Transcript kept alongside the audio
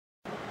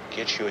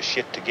Get your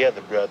shit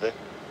together, brother.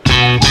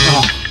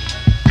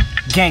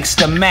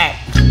 Gangsta Mac.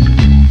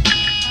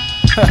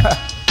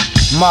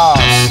 Mars.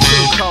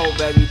 Too cold,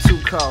 baby, too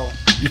cold.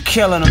 You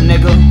killing them,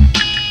 nigga.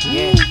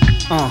 Yeah.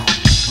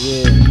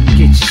 Yeah.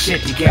 Get your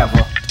shit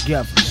together.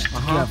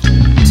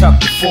 Tuck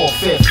the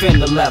 4/5 in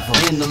the level.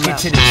 Get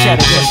to the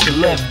cheddar just to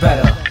live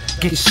better.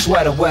 Get your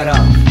sweater wet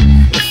up.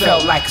 It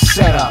felt like a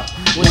setup.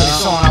 When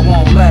it's on, I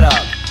won't let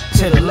up.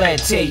 Till the lead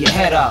tear your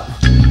head up.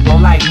 Roll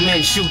like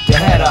men, shoot the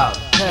head up.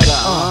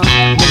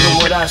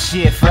 Nigga with us,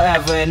 yeah,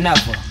 forever and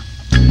ever.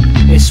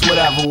 It's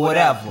whatever.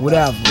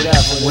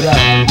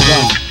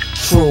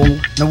 True,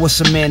 now what's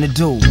a man to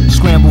do?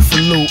 Scramble for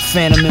loot,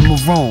 phantom in my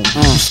room.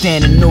 You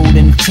standing nude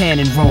in the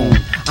tanning room.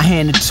 I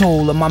hand the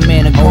tool of my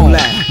man a groom.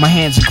 My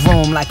hands are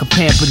grown like a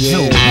pampered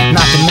Jew.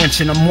 Not to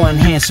mention I'm one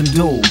handsome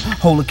dude.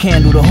 Hold a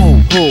candle to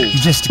who? You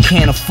just a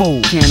can of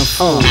food. Come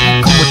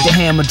with the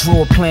hammer,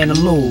 draw a plan to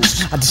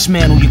lose. I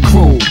dismantle your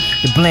crew.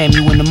 They blame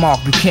you in the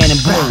Mark Buchanan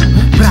blue.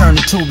 You turn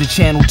the tube to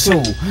channel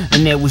 2,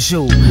 and there was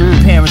you.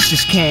 Your parents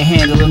just can't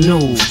handle the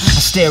news. I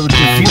stare at the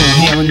view,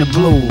 hearing the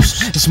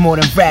blues. It's more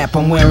than rap,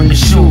 I'm wearing the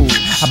shoes.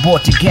 I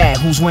bought the gag,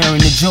 who's wearing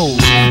the jewels?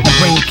 And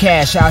bring the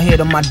cash out here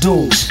to my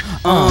dudes.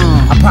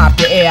 I pop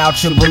the air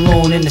out your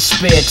balloon in the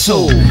spare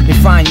too. They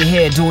find your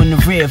hair doing the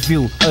rear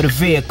view of the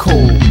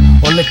vehicle.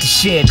 Or let the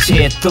shit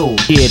tear through.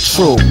 Yeah,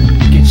 true.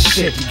 Get your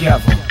shit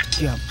together.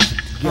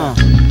 Tuck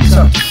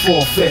the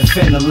 4/5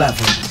 in the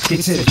level.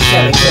 Get to the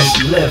cheddar just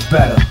to live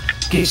better.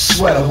 Get your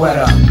sweater wet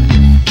up.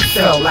 It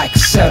felt like a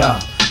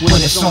setup.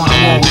 When it's on, I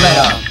won't let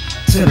up.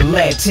 Till the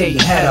lead tear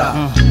your head up.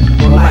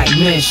 Or like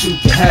men,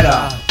 shoot the head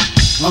up.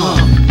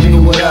 Nigga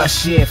with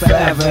us, yeah,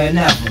 forever and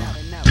ever.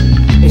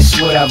 It's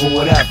whatever.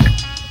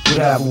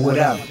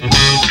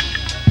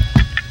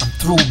 I'm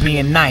through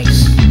being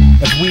nice.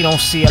 If we don't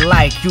see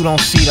alike, you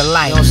don't see the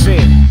light.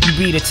 You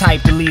be the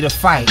type to lead a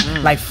fight,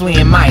 like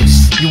fleeing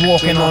mice. You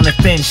walking on a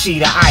thin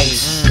sheet of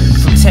ice.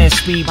 From 10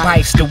 speed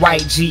bikes to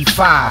white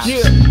G5s.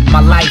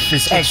 My life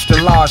is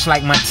extra large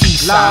like my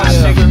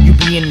T-size. You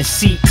be in the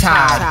seat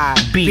tied,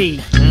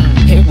 beat.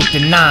 Hit with the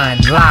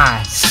 9,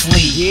 lie,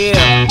 sleep.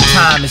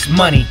 Time is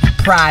money,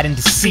 pride and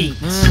deceit.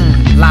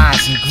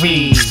 Lies and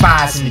greed,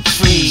 spies in the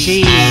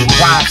trees.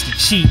 Wives to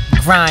cheat,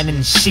 grind in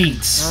the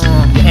sheets.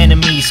 Your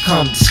enemies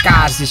come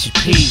disguised as your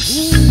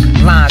peace.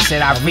 Lines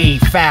that I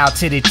read, foul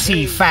to the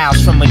T.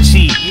 Files from a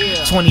G,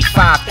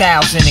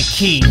 25,000 a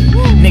key.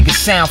 Niggas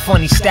sound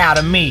funny style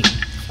to me.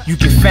 You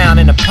get found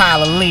in a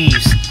pile of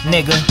leaves,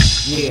 nigga.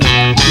 Get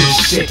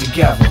your shit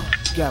together.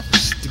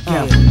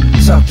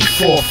 Tuck the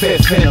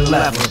 4/5 in the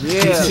level.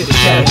 Get to the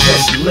cheddar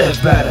just to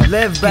live better.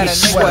 Get your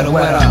sweater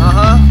wet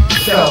up.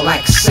 Felt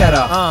like a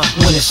setup.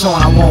 When it's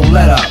on, I won't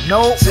let up.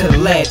 Till the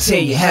lead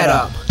tear your head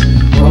up.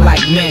 Or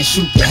like men,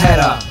 shoot the head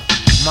up.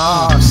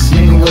 Mars,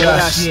 nigga with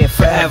us, yeah,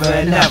 forever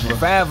and ever.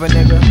 Forever,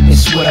 nigga.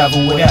 It's whatever.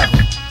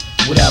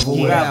 Put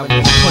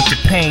the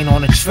pain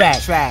on the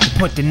track.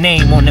 Put the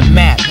name on the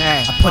map.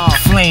 I put the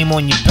flame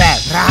on your back.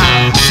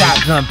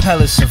 Shotgun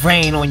pellets of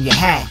rain on your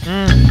hat.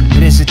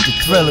 But is it the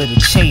thrill of the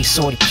chase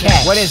or the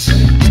catch? What is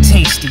it? The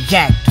taste, the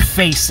yak, the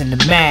face, and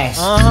the mask.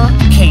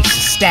 The case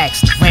of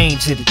stacks, the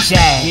range of the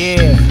jag.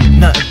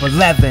 Nothing but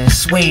leather and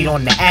suede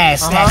on the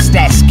ass. That's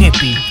that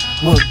Skippy.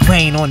 Wood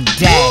grain on the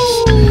dash.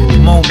 The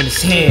moment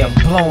is here, I'm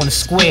blowing a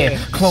square.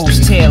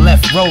 Closed tail,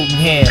 left rodent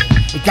hair.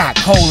 It got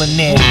coal in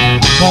there.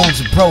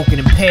 Bones are broken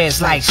in pairs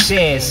like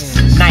shares.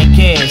 Night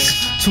gears,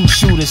 2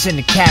 shooters in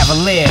the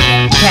Cavalier.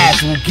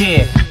 Casual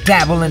gear,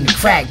 dabble in the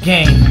crack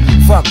game.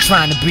 Fuck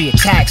trying to be a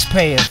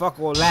taxpayer. Fuck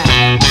all that.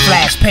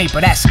 Flash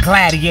paper, that's a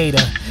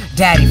gladiator.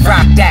 Daddy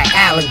rock that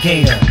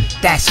alligator.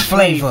 That's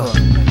flavor.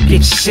 Get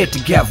your shit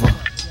together.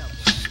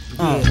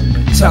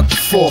 Tuck the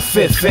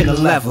 4/5 in the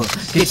level.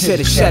 Get to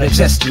the cheddar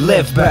just to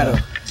live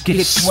better. Get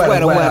your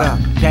sweater wet up.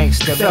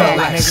 Gangsta Felt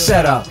like a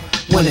setup.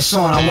 When it's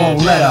on, I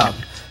won't let up.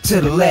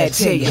 Till the lead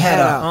tear your head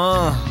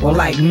up. Or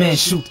like men,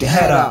 shoot the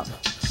head up.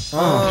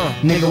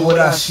 Nigga with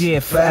us, yeah,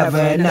 forever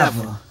and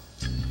ever.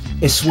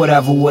 It's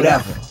whatever.